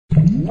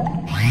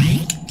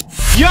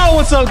Yo,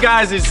 what's up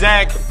guys? It's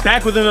Zach,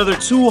 back with another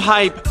Too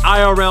Hype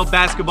IRL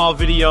basketball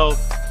video.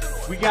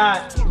 We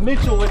got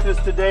Mitchell with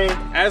us today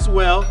as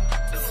well.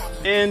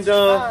 And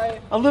a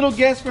little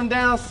guest from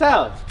down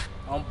south.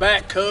 I'm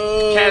back,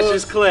 cuz.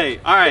 Cassius Clay.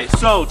 All right,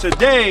 so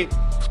today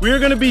we're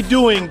gonna be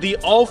doing the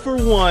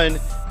all-for-one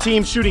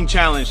team shooting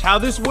challenge. How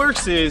this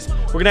works is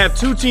we're gonna have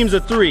two teams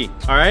of three,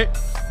 all right?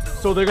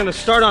 So they're gonna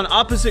start on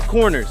opposite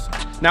corners.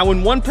 Now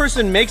when one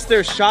person makes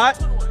their shot,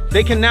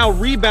 they can now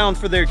rebound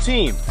for their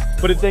team.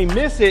 But if they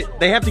miss it,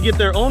 they have to get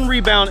their own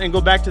rebound and go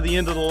back to the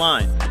end of the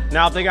line.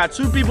 Now, if they got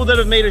two people that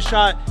have made a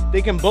shot,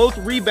 they can both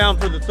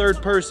rebound for the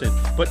third person.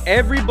 But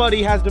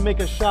everybody has to make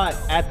a shot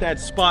at that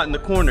spot in the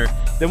corner.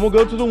 Then we'll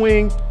go to the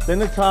wing, then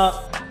the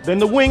top, then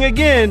the wing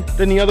again,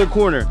 then the other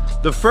corner.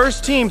 The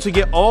first team to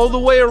get all the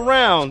way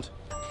around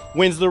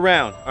wins the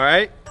round, all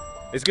right?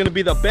 It's gonna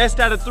be the best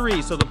out of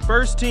three, so the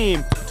first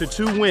team to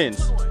 2 wins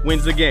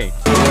the game.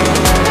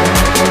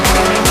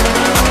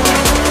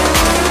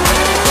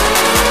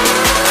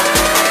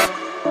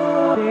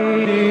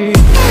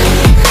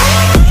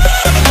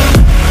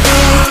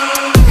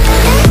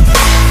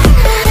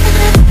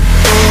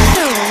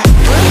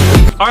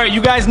 All right,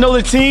 you guys know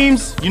the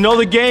teams, you know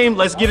the game,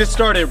 let's get it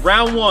started.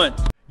 Round 1.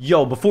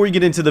 Yo, before we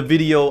get into the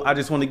video, I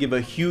just want to give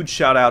a huge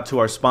shout out to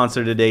our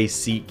sponsor today,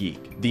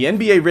 SeatGeek. The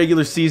NBA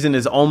regular season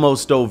is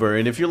almost over,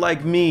 and if you're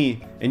like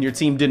me and your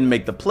team didn't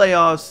make the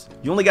playoffs,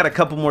 you only got a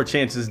couple more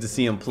chances to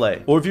see them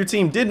play. Or if your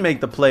team did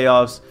make the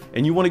playoffs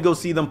and you want to go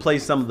see them play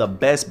some of the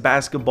best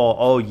basketball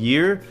all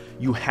year,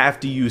 you have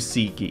to use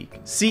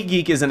SeatGeek.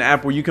 SeatGeek is an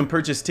app where you can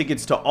purchase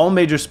tickets to all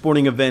major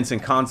sporting events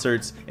and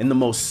concerts in the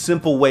most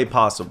simple way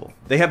possible.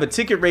 They have a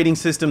ticket rating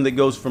system that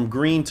goes from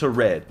green to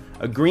red.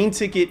 A green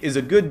ticket is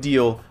a good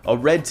deal, a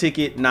red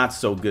ticket not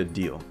so good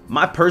deal.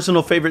 My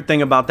personal favorite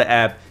thing about the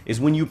app is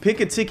when you pick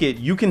a ticket,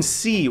 you can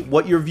see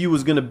what your view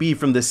is going to be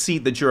from the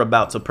seat that you're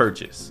about to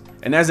purchase.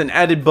 And as an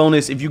added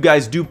bonus, if you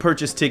guys do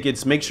purchase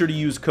tickets, make sure to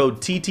use code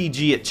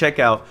TTG at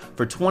checkout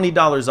for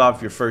 $20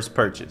 off your first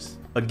purchase.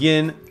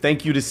 Again,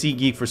 thank you to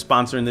SeatGeek for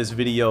sponsoring this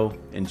video.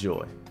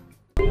 Enjoy.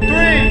 3, 2,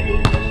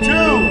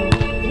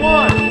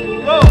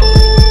 1, go!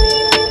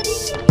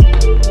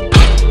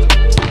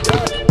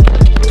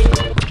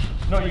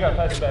 No, you gotta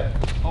pass it back.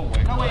 Oh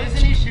wait. No, wait,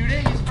 isn't he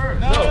shooting? He's first.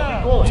 No,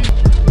 keep going.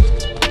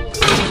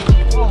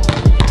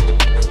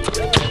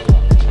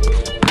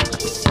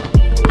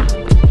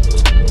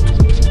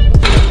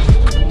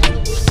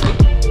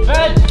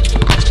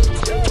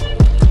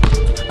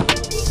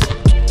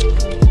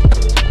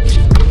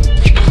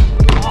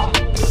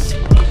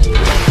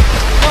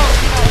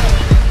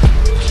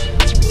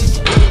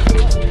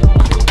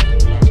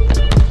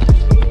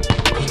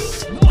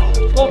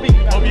 Mopi,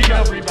 you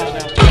got a rebound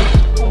now.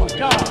 Oh my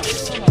God.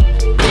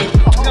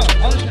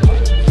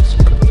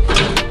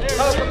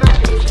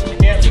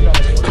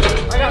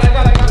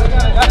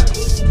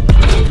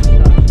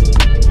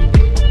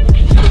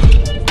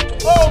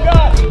 Oh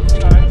God.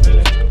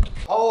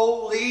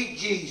 Holy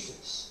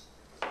Jesus.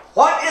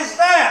 What is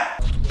that?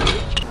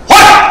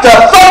 What the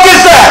fuck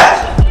is that?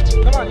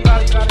 Come on, you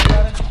got it.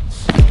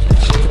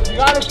 You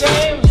got it,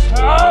 James. Oh.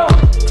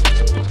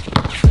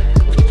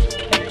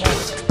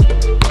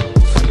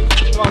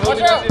 Come on,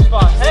 watch out.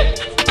 Hey.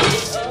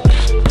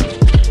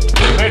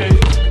 Ready.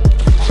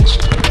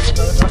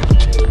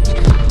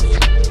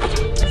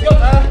 Let's go,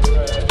 Tyler.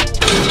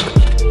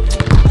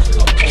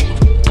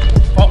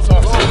 Oh,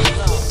 sorry.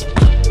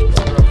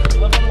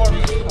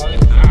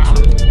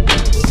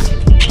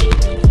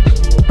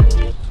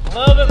 A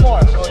little bit more.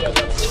 Oh, yeah.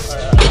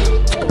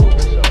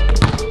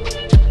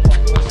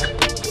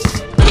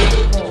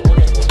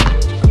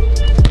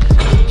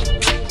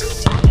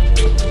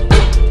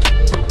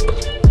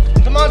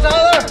 Come on,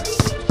 Tyler.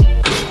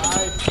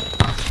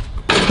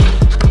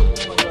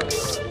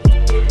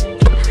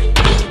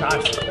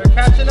 Nice. They're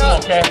catching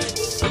up. Okay.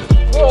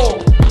 Whoa.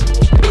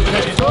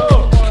 Ready. Whoa.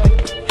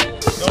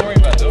 Don't worry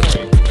about it, don't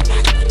worry.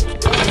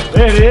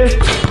 There it is.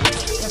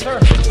 Yes, sir.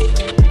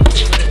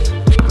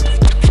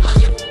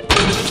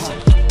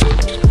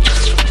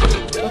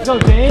 Let's go,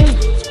 James.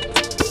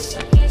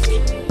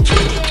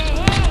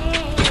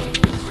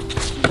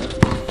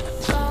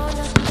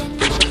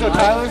 Let's go,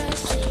 Tyler.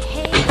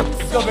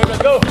 Let's go, baby.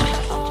 Let's go.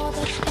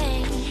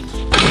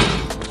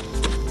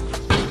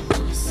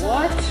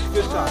 What?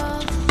 Good shot.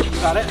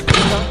 Got it.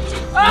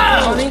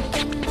 Ah!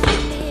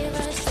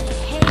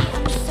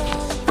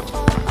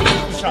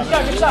 Good shot.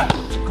 Good shot.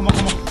 Come on.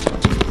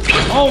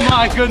 Oh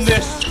my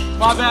goodness.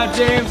 My bad,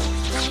 James.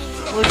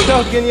 We're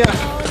choking you.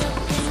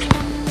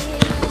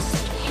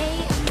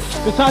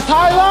 Good shot,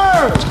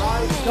 Tyler.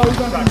 No,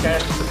 he's on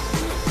catch.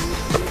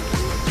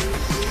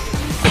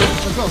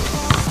 Let's go.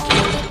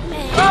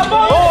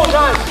 Oh,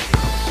 nice.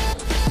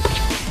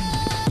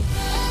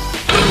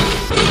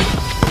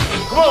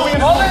 Come on, we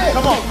can hold it.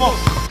 Come on.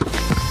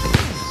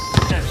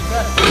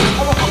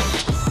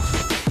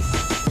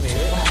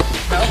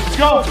 Let's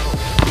go.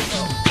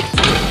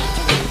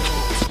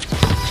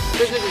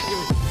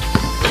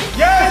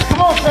 Yes,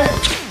 come on, Ken.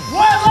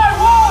 One.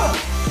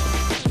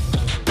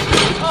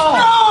 Oh.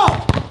 No!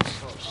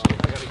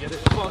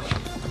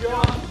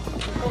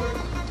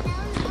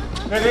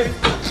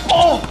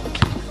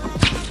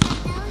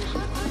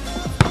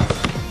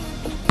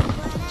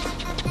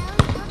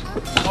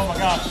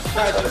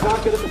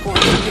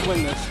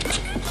 win this.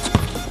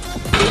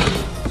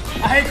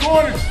 I hate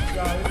corners.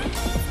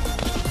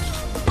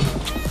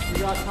 You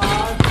got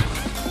time?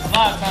 A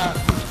lot of time.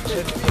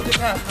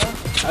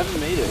 I haven't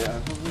made it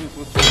yet.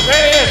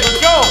 There it is. Let's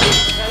go.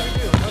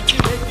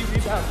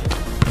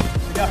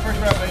 We got first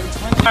round, baby.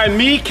 All right,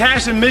 me,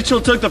 Cash, and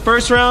Mitchell took the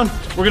first round.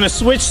 We're gonna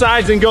switch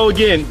sides and go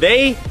again.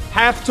 They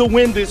have to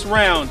win this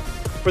round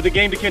for the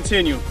game to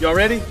continue. Y'all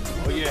ready?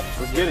 Oh yeah.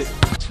 Let's get it.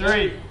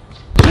 3,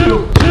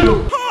 2,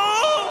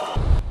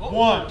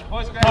 1.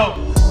 Boys, go.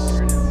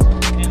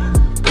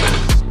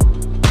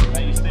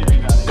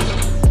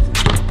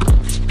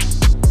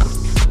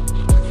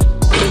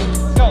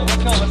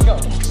 Let's go.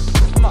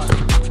 Come on.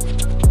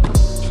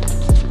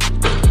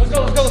 Let's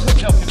go.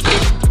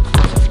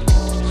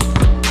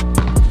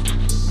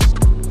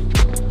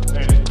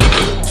 There it is.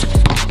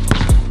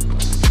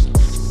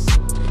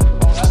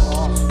 Oh, that's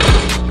awesome.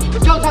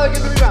 Let's go, Tyler,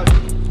 get the rebound.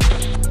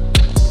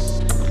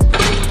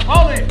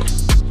 Hold it.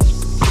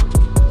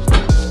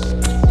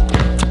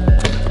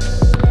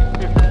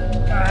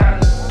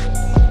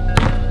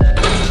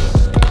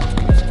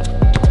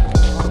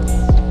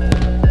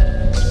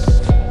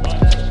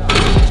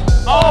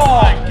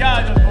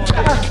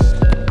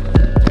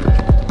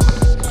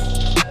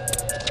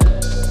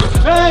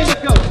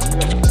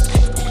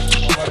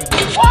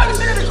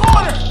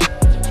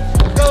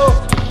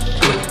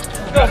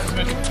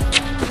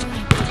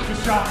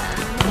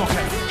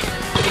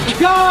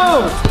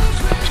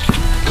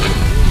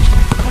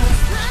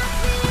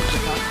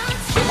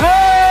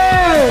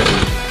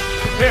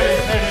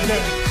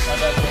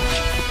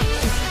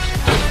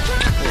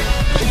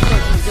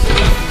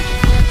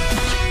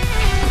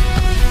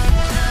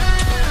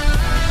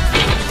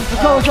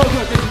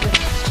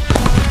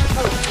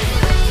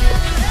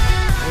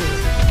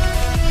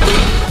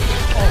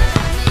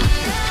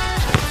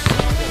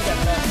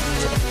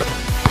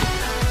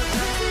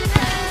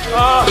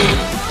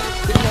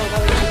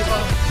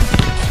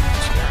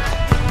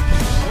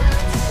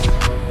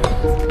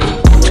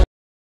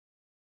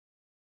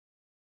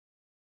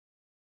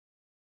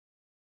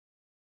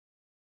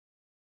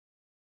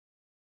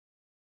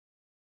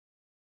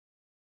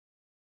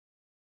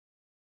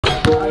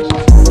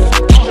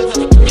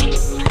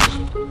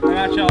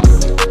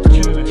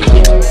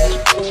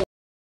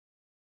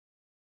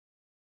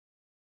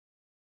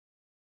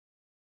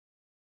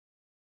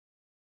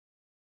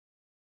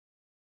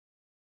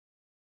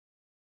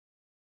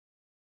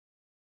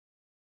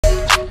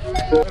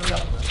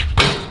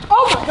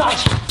 Oh my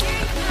gosh!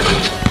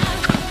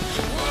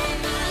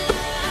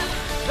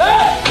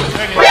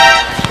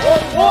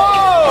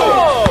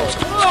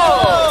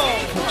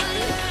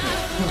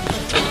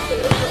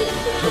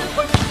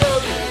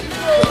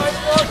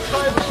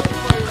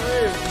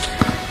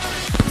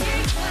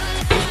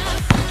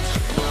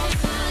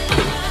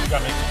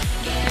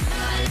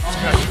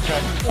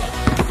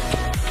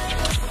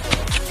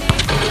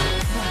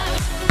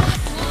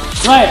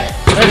 Right.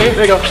 Ready?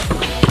 There you go.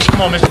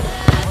 Come on, mister.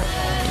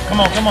 Come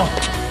on.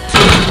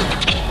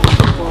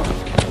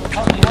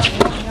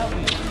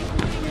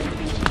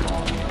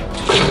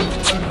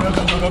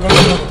 Go.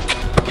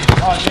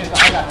 Oh, Jason, I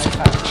got it.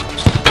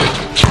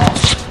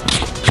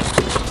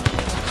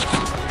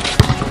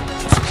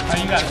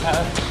 You got it,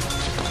 Tyler.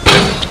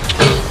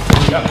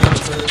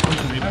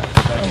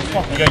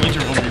 You gotta get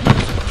your own rebound.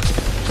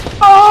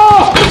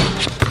 Oh!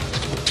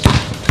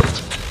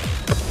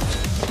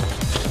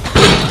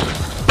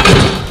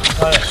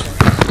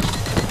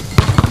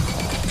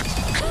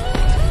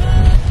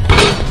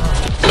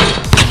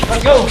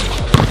 Let's go.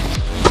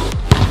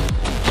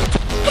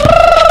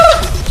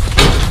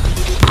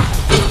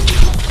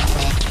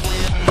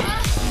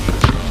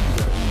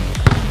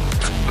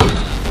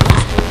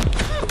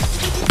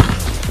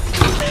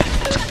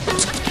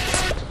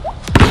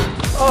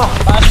 Oh,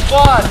 my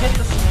squad, hit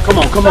the Come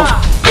on.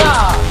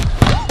 stop.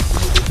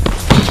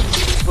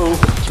 Oh.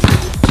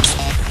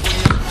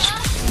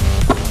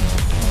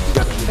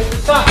 Hit the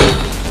stop.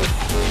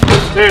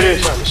 There it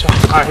is. All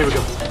right, here we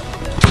go.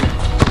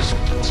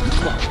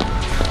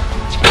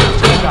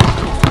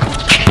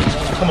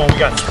 Come on, we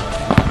got it.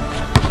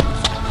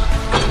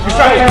 We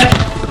got it.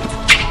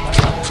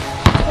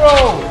 Bro.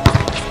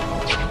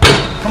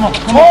 Come on.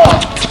 Come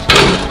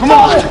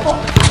on.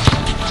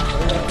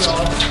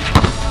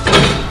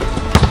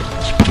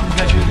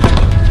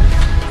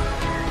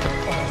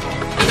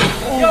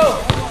 Go.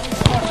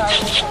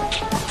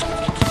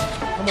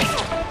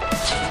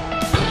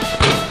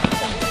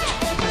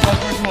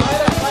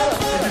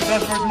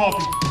 That's first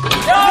Mopi.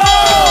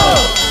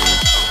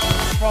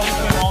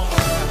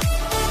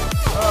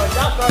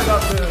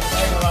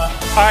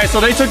 All right, so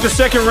they took the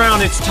second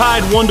round. It's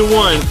tied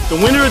 1-1. The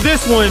winner of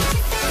this one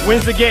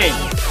wins the game.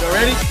 Y'all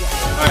ready?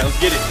 All right, let's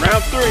get it.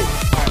 Round 3.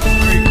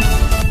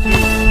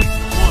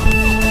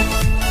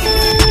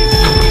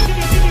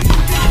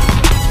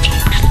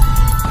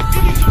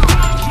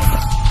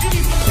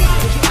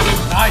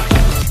 All right, 3.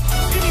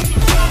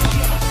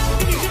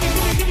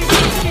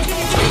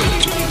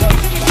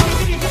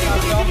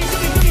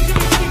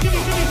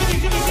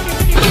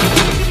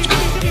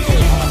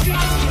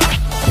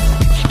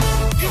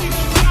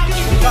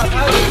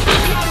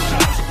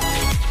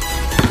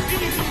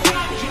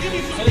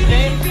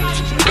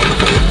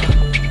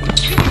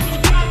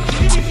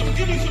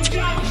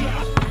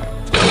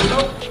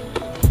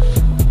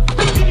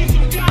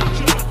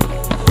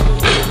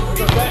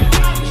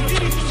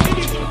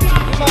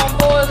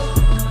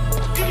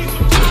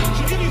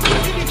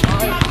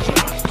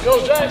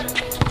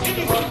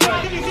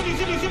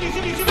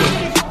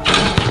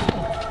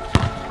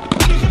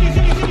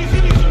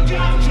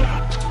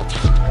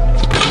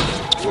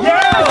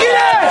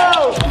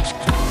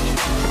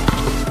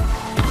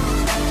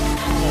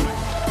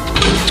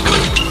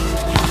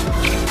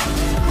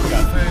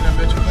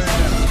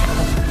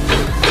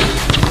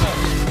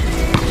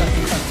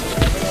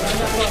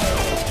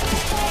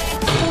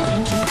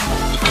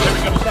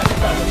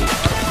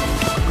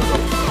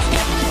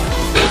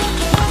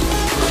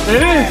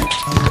 in.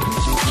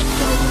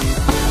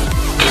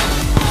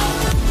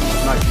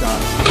 Nice shot.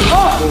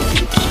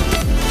 Oh.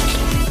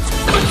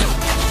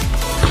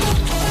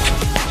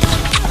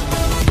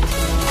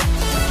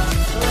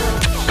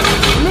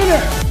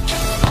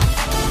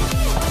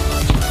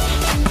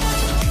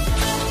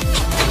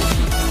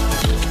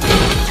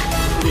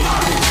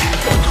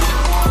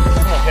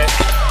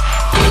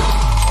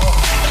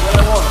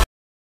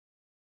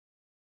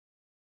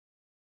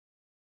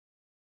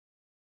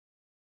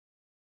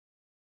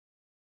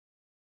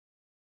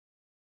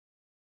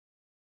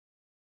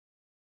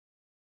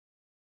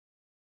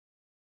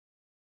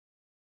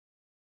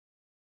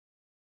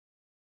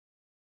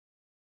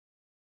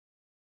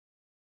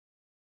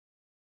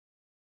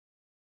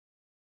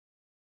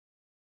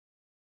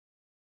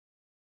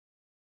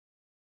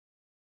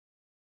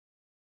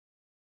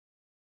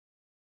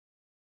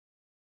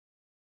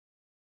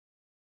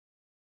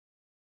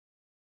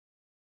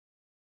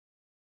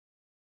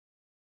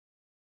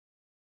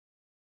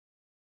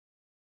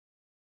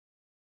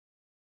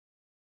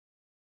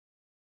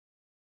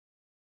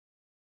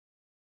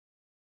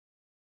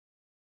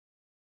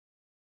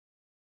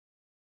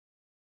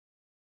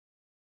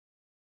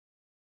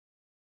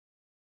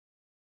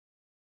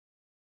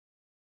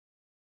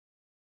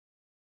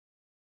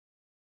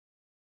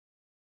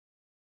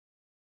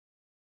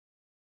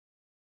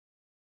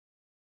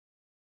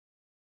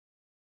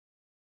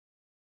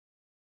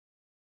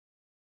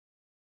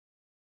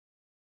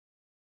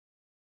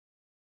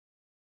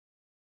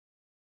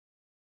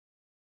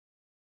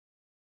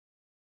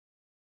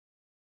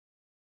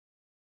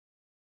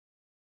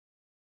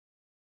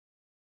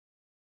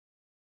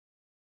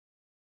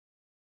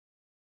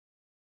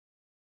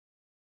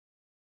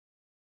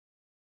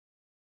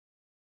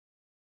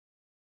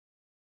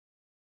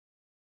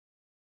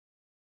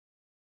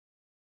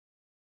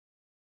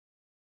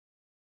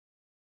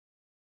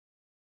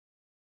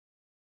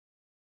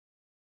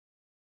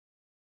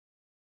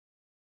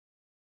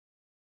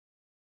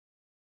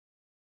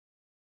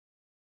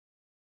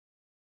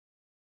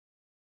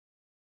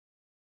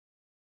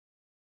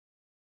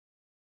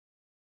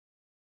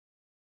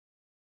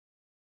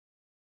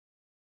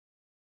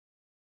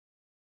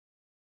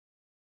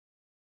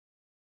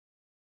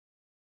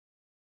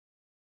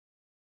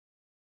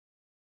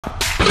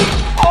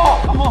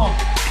 Oh, come on.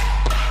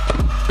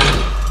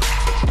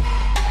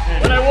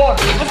 When I walk.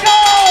 Let's go!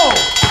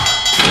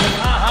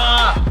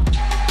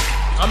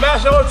 I'm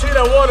actually on the team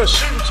that won a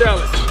shooting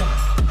challenge.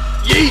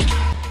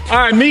 Yeet! All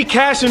right, me,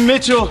 Cash, and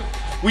Mitchell,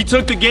 we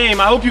took the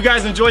game. I hope you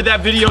guys enjoyed that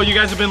video. You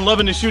guys have been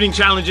loving the shooting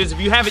challenges. If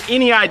you have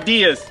any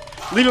ideas,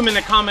 leave them in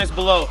the comments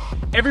below.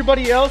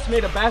 Everybody else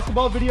made a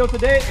basketball video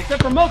today,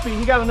 except for Mopi.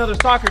 He got another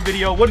soccer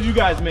video. What did you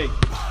guys make?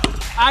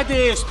 I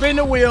did spin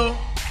the wheel,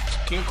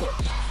 king of court.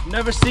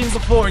 Never seen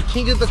before,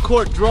 king of the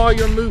court, draw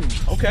your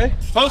move. Okay.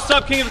 Post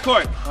up, king of the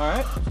court. All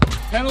right.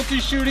 Penalty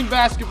shooting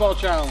basketball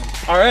challenge.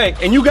 All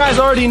right, and you guys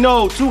already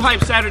know 2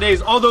 Hype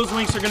Saturdays. All those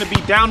links are gonna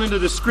be down in the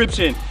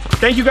description.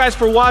 Thank you guys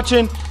for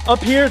watching. Up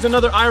here is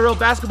another IRL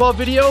basketball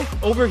video.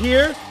 Over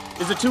here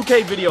is a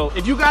 2K video.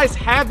 If you guys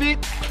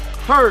haven't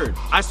heard,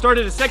 I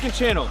started a second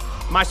channel.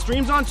 My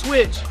streams on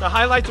Twitch, the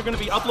highlights are gonna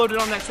be uploaded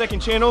on that second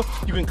channel.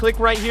 You can click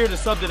right here to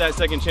sub to that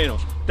second channel.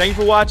 Thank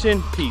you for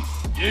watching, peace.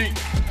 Yeet.